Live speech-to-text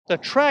The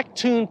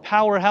track-tuned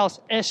powerhouse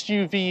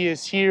SUV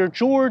is here.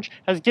 George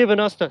has given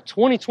us the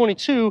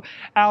 2022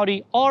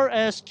 Audi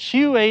RS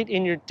Q8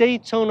 in your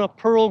Daytona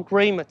Pearl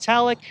Gray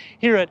Metallic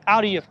here at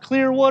Audi of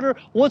Clearwater.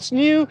 What's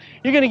new?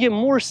 You're going to get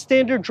more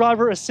standard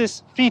driver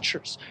assist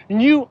features.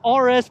 New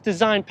RS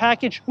design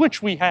package,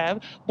 which we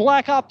have.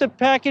 Black optic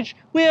package,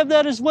 we have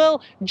that as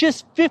well.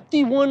 Just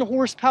 51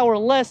 horsepower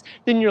less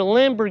than your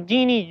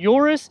Lamborghini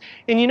Urus.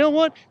 And you know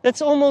what?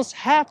 That's almost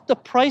half the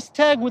price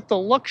tag with the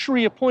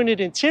luxury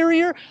appointed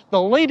interior,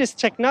 the latest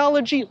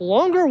technology,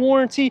 longer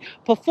warranty,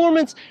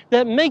 performance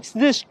that makes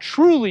this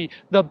truly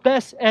the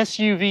best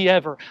SUV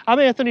ever. I'm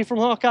Anthony from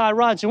Hawkeye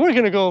Rides, and we're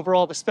going to go over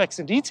all the specs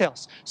and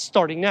details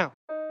starting now.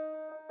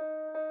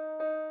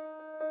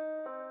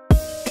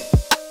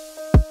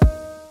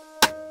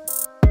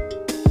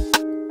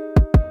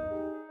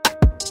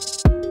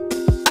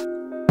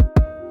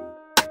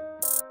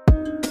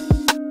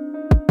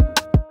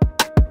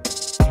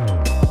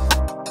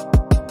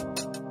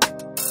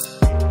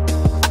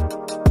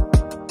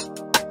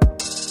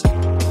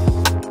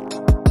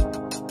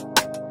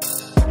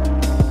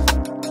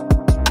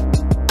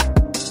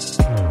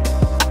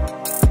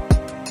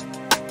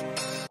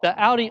 The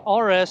Audi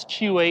RS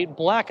Q8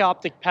 black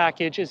optic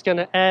package is going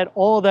to add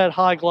all that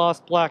high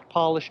gloss black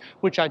polish,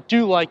 which I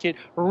do like it.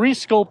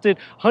 Resculpted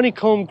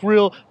honeycomb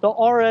grille, the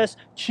RS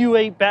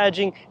Q8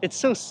 badging. It's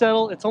so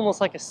subtle, it's almost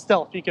like a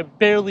stealth. You can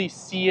barely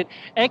see it.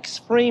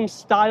 X-frame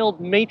styled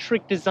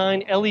matrix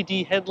design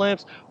LED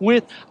headlamps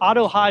with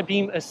auto high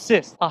beam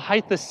assist. A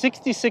height of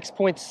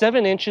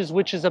 66.7 inches,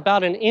 which is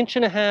about 1.5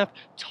 inches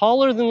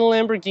taller than the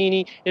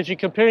Lamborghini. If you're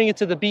comparing it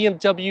to the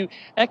BMW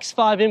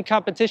X5M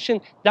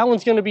competition, that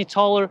one's going to be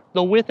taller.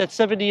 The width at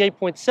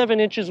 78.7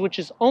 inches, which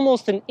is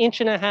almost 1.5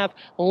 inches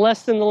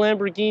less than the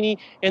Lamborghini,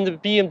 and the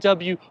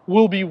BMW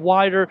will be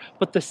wider,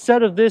 but the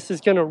set of this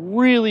is going to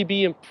really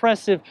be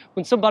impressive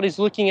when somebody's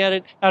looking at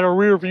it at a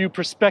rear view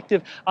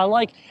perspective. I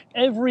like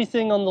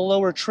everything on the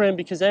lower trim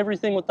because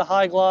everything with the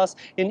high gloss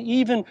and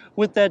even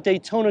with that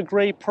Daytona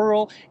gray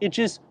pearl, it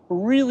just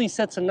really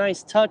sets a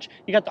nice touch.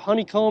 You got the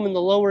honeycomb in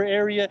the lower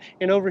area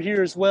and over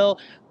here as well.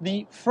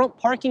 The front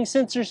parking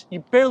sensors, you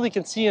barely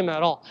can see them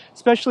at all,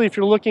 especially if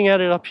you're looking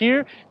at it up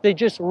here. They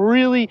just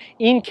really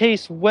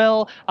encase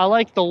well. I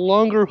like the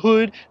longer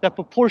hood that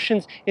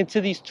proportions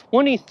into these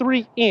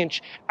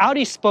 23-inch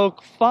Audi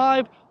spoke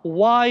 5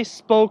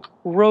 Y-spoke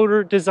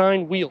rotor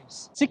design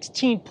wheels.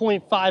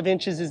 16.5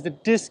 inches is the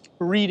disc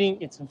reading.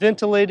 It's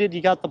ventilated.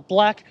 You got the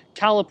black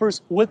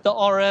calipers with the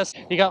RS.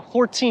 You got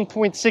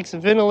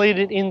 14.6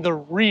 ventilated in the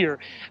rear.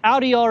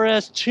 Audi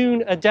RS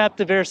tuned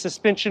adaptive air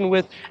suspension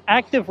with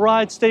active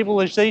ride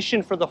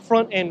stabilization for the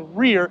front and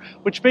rear,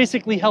 which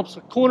basically helps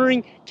with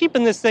cornering,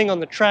 keeping this thing on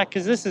the track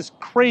because this is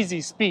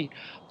crazy speed.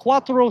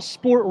 Quattro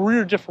Sport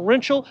rear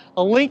differential,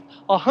 a length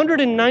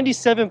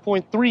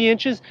 197.3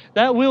 inches.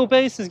 That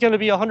wheelbase is going to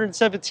be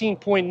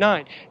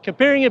 117.9.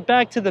 Comparing it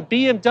back to the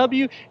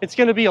BMW, it's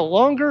going to be a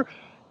longer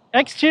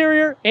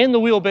exterior and the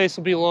wheelbase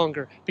will be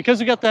longer. Because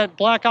we got that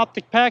black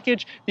optic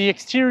package, the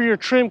exterior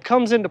trim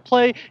comes into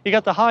play. You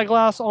got the high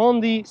glass on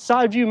the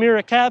side view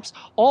mirror caps,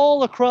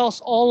 all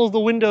across all of the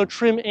window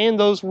trim and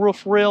those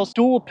roof rails.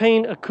 Dual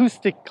pane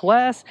acoustic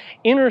glass,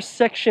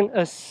 intersection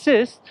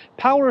assist,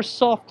 power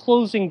soft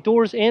closing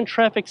doors, and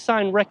traffic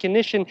sign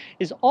recognition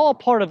is all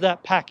part of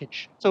that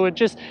package. So it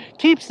just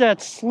keeps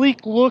that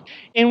sleek look.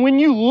 And when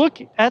you look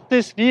at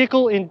this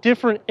vehicle in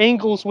different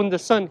angles when the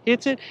sun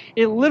hits it,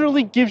 it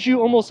literally gives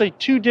you almost a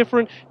two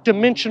different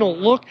dimensional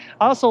look.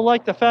 I also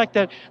like the fact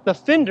that the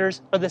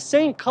fenders are the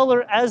same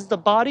color as the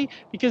body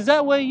because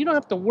that way you don't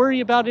have to worry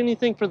about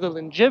anything for the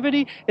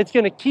longevity. It's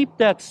going to keep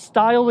that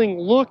styling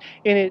look,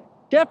 and it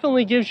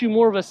definitely gives you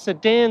more of a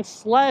sedan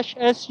slash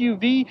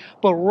SUV,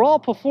 but raw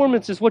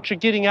performance is what you're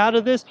getting out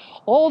of this.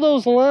 All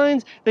those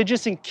lines, they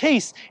just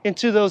encase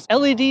into those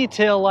LED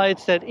tail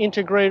lights that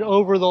integrate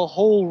over the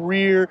whole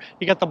rear.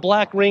 You got the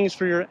black rings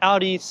for your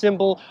Audi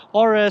symbol,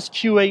 RS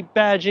Q8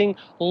 badging,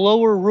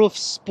 lower roof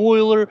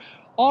spoiler,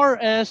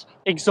 RS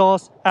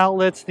exhaust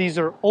outlets. These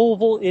are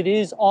oval. It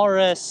is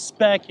RS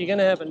spec. You're going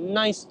to have a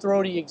nice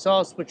throaty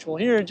exhaust, which we'll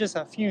hear in just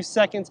a few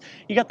seconds.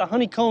 You got the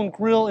honeycomb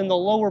grille in the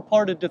lower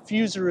part of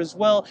diffuser as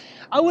well.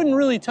 I wouldn't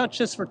really touch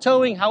this for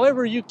towing.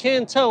 However, you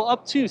can tow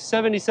up to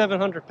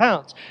 7,700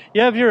 pounds.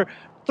 You have your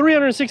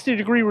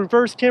 360-degree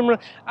reverse camera.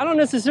 I don't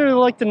necessarily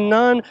like the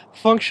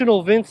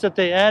non-functional vents that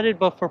they added,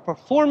 but for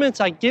performance,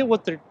 I get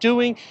what they're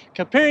doing.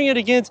 Comparing it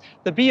against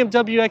the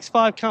BMW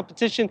X5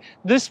 competition,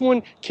 this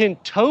one can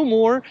tow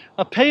more,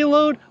 a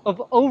payload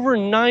of over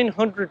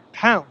 900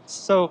 pounds.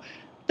 So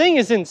thing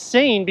is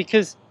insane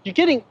because you're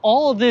getting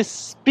all of this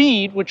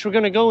speed, which we're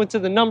going to go into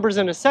the numbers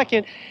in a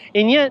second,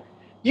 and yet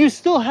you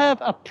still have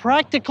a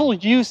practical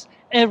use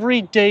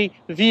everyday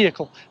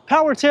vehicle.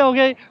 Power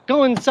tailgate,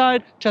 go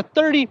inside to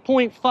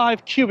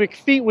 30.5 cubic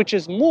feet, which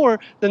is more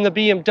than the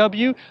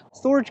BMW.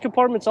 Storage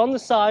compartments on the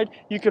side.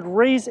 You could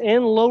raise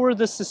and lower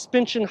the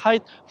suspension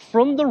height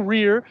from the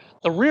rear.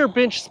 The rear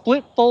bench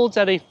split folds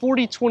at a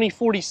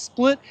 40-20-40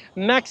 split,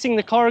 maxing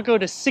the cargo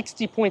to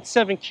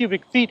 60.7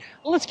 cubic feet.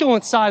 Let's go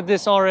inside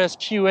this RS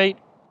Q8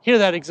 Hear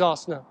that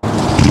exhaust now.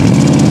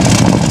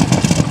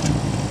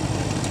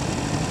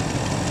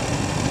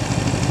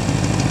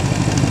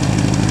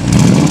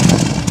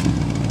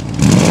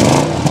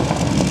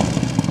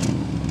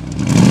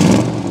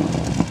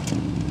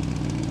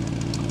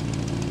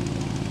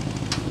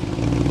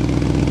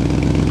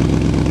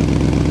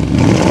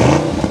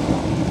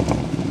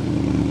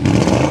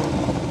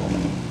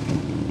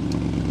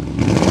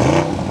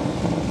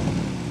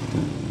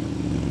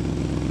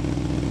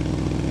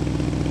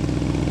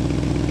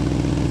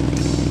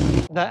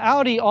 The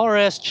Audi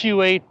RS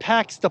Q8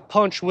 packs the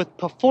punch with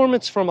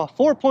performance from a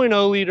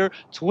 4.0-liter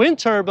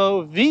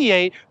twin-turbo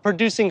V8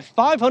 producing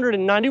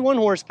 591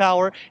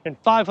 horsepower and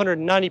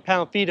 590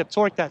 pound-feet of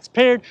torque that's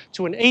paired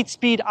to an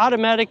 8-speed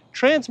automatic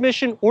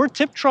transmission or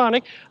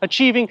Tiptronic,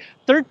 achieving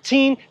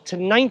 13 to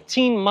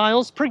 19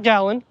 miles per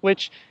gallon,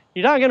 which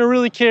you're not going to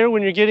really care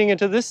when you're getting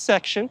into this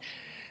section.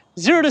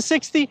 0 to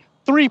 60,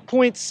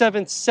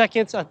 3.7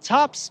 seconds, a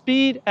top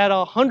speed at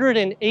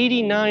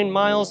 189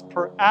 miles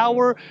per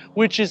hour,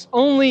 which is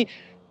only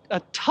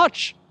a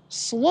touch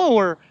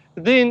slower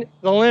than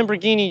the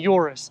Lamborghini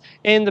Urus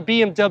and the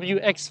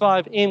BMW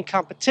X5 in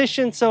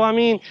competition. So, I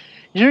mean,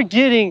 you're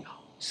getting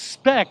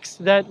specs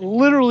that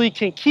literally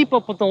can keep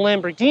up with the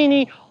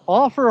Lamborghini,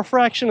 offer a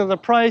fraction of the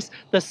price.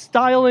 The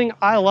styling,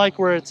 I like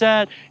where it's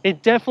at.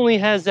 It definitely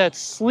has that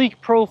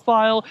sleek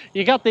profile.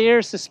 You got the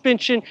air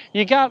suspension.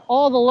 You got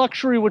all the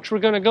luxury, which we're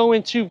going to go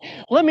into.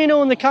 Let me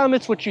know in the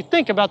comments what you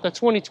think about the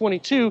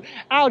 2022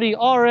 Audi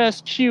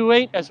RS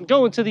Q8 as we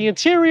go into the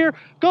interior,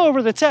 go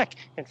over the tech,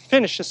 and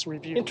finish this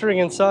review. Entering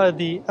inside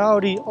the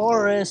Audi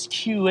RS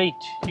Q8,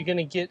 you're going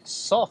to get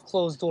soft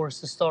closed doors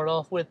to start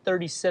off with,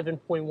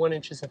 37.1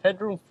 inches of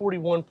headroom,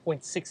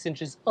 41.6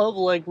 inches of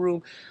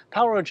legroom,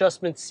 power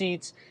adjustment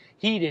seats,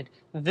 heated,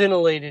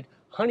 ventilated,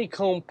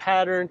 honeycomb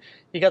pattern.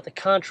 You got the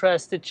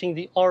contrast stitching,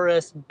 the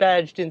RS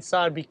badged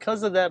inside.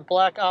 Because of that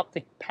black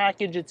optic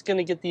package, it's going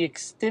to get the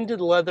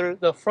extended leather.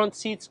 The front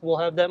seats will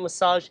have that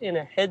massage and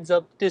a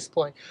heads-up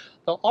display.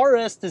 The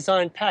RS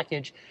design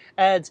package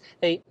adds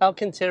a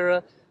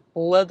Alcantara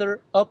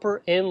leather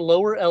upper and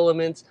lower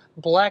elements,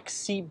 black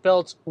seat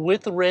belts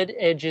with red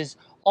edges,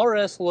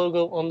 RS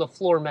logo on the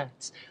floor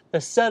mats. The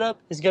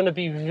setup is going to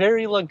be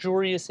very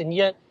luxurious, and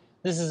yet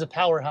this is a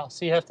powerhouse,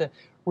 so you have to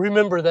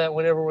remember that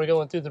whenever we're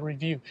going through the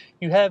review.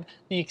 You have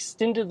the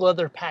extended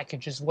leather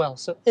package as well,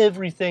 so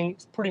everything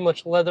is pretty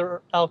much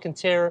leather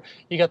Alcantara.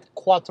 You got the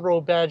Quattro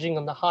badging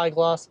on the high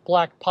gloss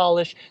black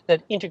polish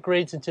that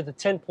integrates into the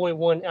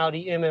 10.1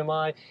 Audi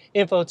MMI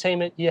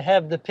infotainment. You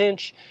have the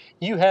pinch,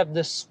 you have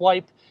the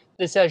swipe.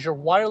 This has your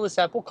wireless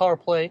Apple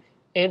CarPlay,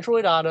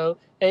 Android Auto,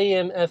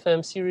 AM,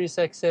 FM, Sirius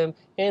XM,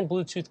 and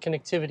Bluetooth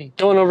connectivity.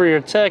 Going over your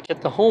tech,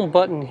 hit the home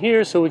button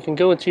here so we can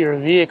go into your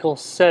vehicle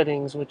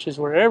settings, which is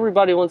where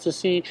everybody wants to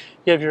see.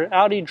 You have your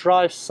Audi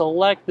Drive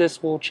Select.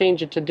 This will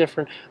change it to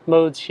different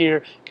modes here.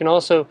 You can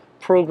also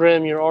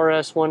program your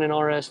RS1 and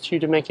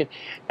RS2 to make it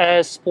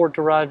as sport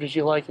derived as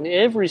you like. And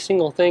every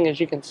single thing, as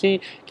you can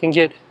see, can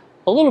get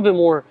a little bit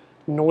more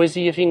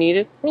noisy if you need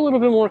it, or a little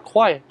bit more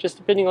quiet, just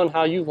depending on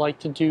how you like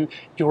to do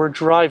your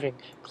driving.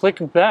 Click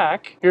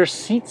back, your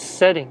seat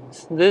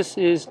settings. This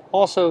is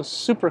also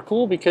super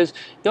cool because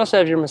you also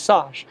have your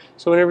massage.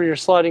 So whenever you're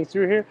sliding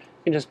through here,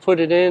 you can just put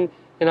it in,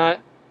 and I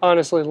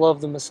honestly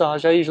love the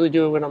massage. I usually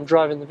do it when I'm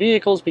driving the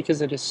vehicles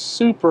because it is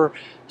super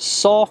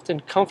soft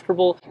and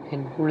comfortable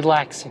and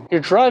relaxing. Your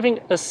driving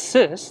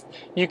assist,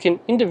 you can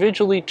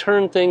individually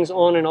turn things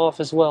on and off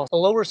as well. The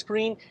lower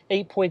screen,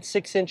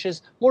 8.6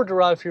 inches, more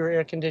derived for your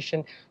air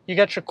condition. You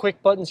got your quick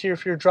buttons here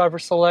for your driver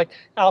select,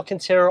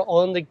 Alcantara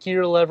on the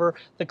gear lever.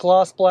 The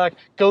gloss black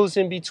goes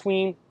in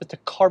between with the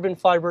carbon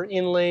fiber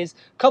inlays.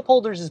 Cup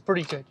holders is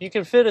pretty good. You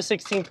can fit a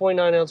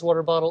 16.9 ounce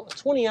water bottle. A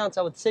 20 ounce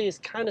I would say is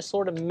kind of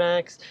sort of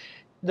max.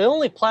 The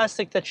only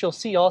plastic that you'll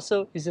see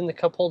also is in the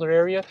cup holder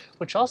area,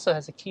 which also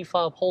has a key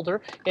fob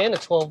holder and a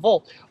 12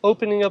 volt.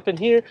 Opening up in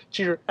here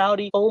to your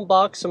Audi phone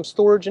box, some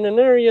storage in an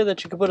area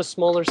that you can put a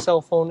smaller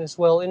cell phone as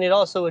well. And it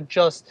also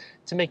adjusts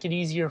to make it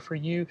easier for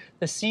you.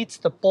 The seats,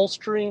 the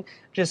bolstering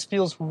just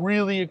feels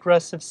really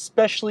aggressive,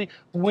 especially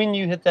when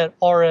you hit that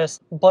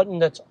RS button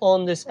that's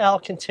on this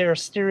Alcantara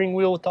steering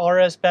wheel with the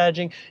RS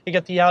badging. You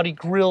got the Audi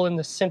grille in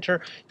the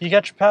center. You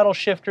got your paddle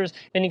shifters,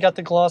 and you got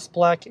the gloss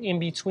black in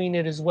between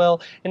it as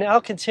well. And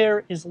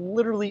Alcantara is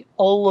literally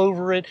all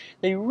over it.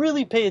 They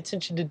really pay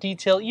attention to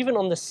detail. Even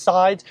on the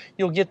sides,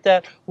 you'll get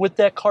that with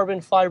that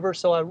carbon fiber.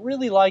 So I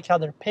really like how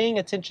they're paying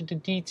attention to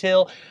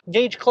detail.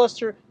 Gauge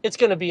cluster, it's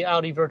going to be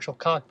Audi Virtual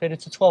Cockpit.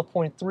 It's a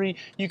 12.3.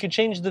 You can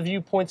change the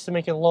viewpoints to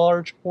make it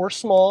large or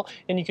small,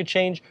 and you can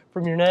change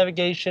from your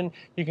navigation.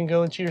 You can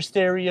go into your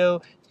stereo,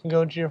 you can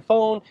go into your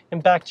phone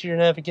and back to your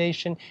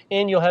navigation,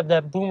 and you'll have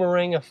that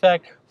boomerang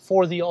effect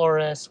for the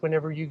RS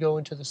whenever you go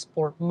into the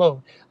sport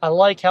mode. I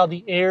like how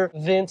the air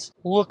vents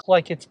look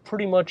like it's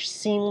pretty much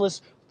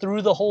seamless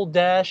through the whole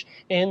dash,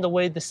 and the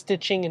way the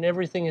stitching and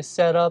everything is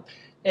set up.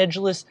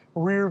 Edgeless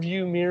rear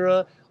view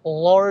mirror,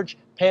 large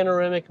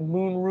panoramic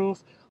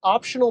moonroof,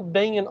 optional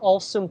Bang &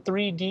 Olufsen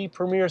 3D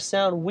Premier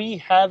sound. We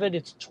have it.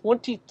 It's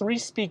 23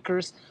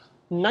 speakers,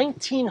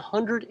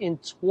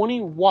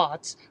 1920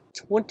 watts,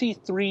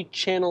 23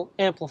 channel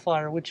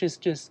amplifier, which is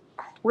just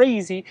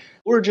crazy.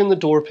 Storage in the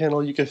door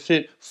panel, you can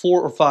fit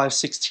 4 or 5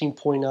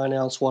 16.9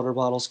 ounce water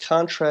bottles,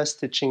 contrast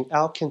stitching,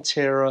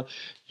 Alcantara,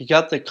 you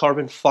got the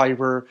carbon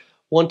fiber,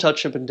 one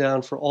touch up and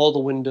down for all the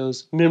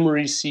windows,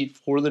 memory seat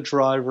for the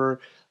driver.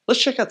 Let's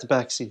check out the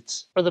back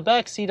seats. For the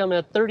back seat, I'm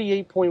at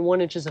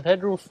 38.1 inches of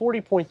headroom,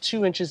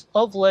 40.2 inches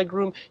of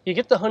legroom. You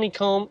get the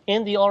honeycomb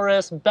and the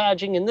RS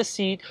badging in the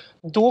seat,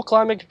 dual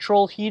climate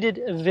control,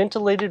 heated,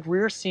 ventilated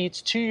rear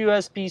seats, 2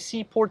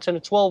 USB-C ports and a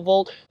 12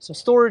 volt, some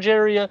storage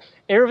area,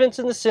 air vents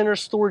in the center,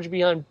 storage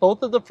behind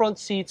both of the front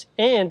seats,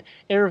 and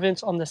air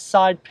vents on the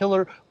side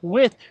pillar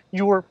with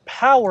your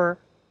power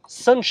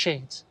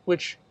sunshades,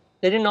 which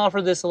they didn't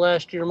offer this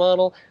last year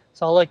model.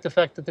 So I like the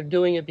fact that they're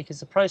doing it because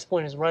the price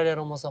point is right at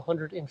almost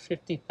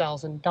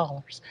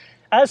 $150,000.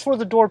 As for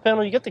the door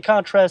panel, you get the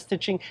contrast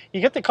stitching,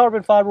 you get the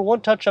carbon fiber,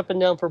 one touch up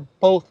and down for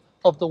both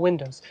of the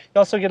windows. You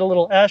also get a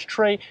little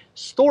ashtray.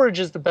 Storage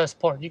is the best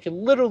part. You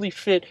can literally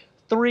fit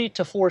 3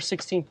 to 4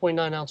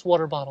 16.9 ounce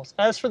water bottles.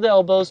 As for the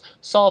elbows,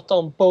 soft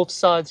on both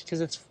sides because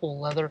it's full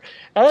leather.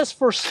 As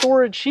for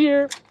storage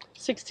here,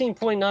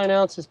 16.9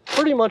 ounce is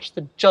pretty much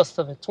the gist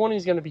of it. 20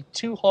 is going to be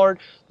too hard.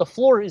 The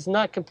floor is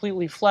not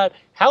completely flat.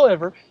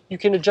 However, you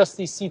can adjust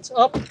these seats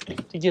up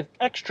to give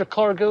extra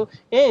cargo,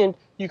 and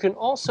you can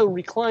also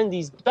recline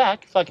these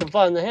back, if I can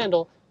find the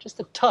handle, just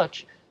a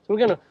touch. So we're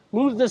going to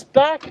move this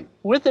back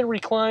with it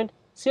reclined.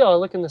 See how I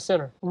look in the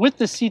center. With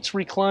the seats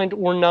reclined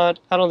or not,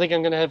 I don't think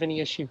I'm going to have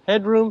any issue.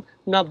 Headroom,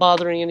 not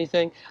bothering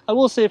anything. I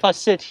will say if I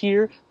sit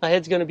here, my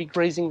head's going to be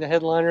grazing the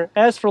headliner.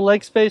 As for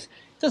leg space,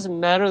 it doesn't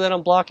matter that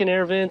I'm blocking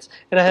air vents,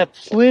 and I have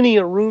plenty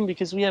of room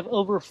because we have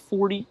over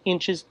 40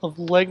 inches of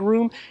leg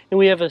room, and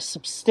we have a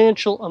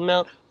substantial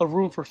amount of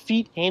room for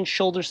feet and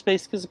shoulder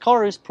space because the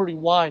car is pretty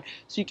wide,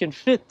 so you can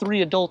fit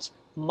 3 adults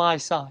my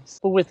size.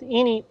 But with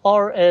any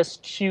RS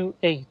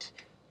Q8,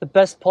 the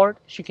best part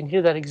is you can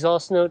hear that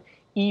exhaust note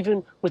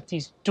even with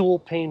these dual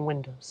pane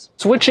windows.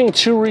 Switching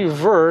to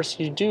reverse,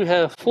 you do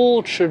have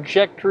full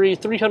trajectory,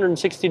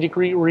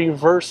 360-degree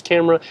reverse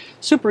camera.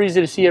 Super easy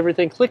to see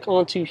everything. Click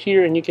onto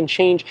here and you can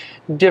change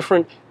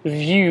different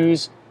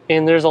views,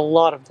 and there's a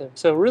lot of them.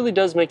 So it really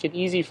does make it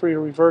easy for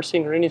your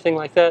reversing or anything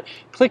like that.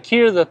 Click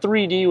here, the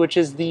 3D, which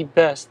is the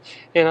best.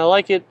 And I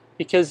like it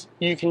because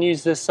you can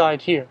use this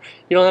side here.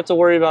 You don't have to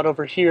worry about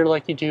over here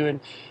like you do in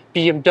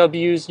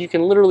BMWs. You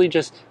can literally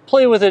just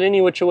play with it any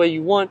which way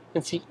you want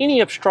and see any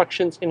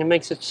obstructions, and it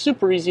makes it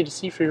super easy to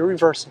see for your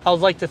reversing. I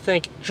would like to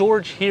thank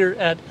George here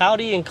at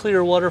Audi in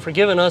Clearwater for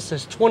giving us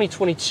this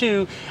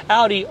 2022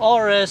 Audi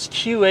RS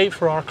Q8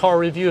 for our car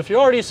review. If you're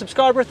already a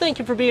subscriber, thank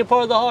you for being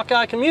part of the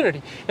Hawkeye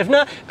community. If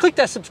not, click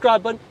that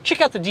subscribe button,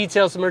 check out the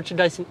details of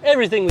merchandise and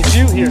everything we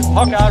do here at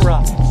Hawkeye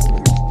Rides.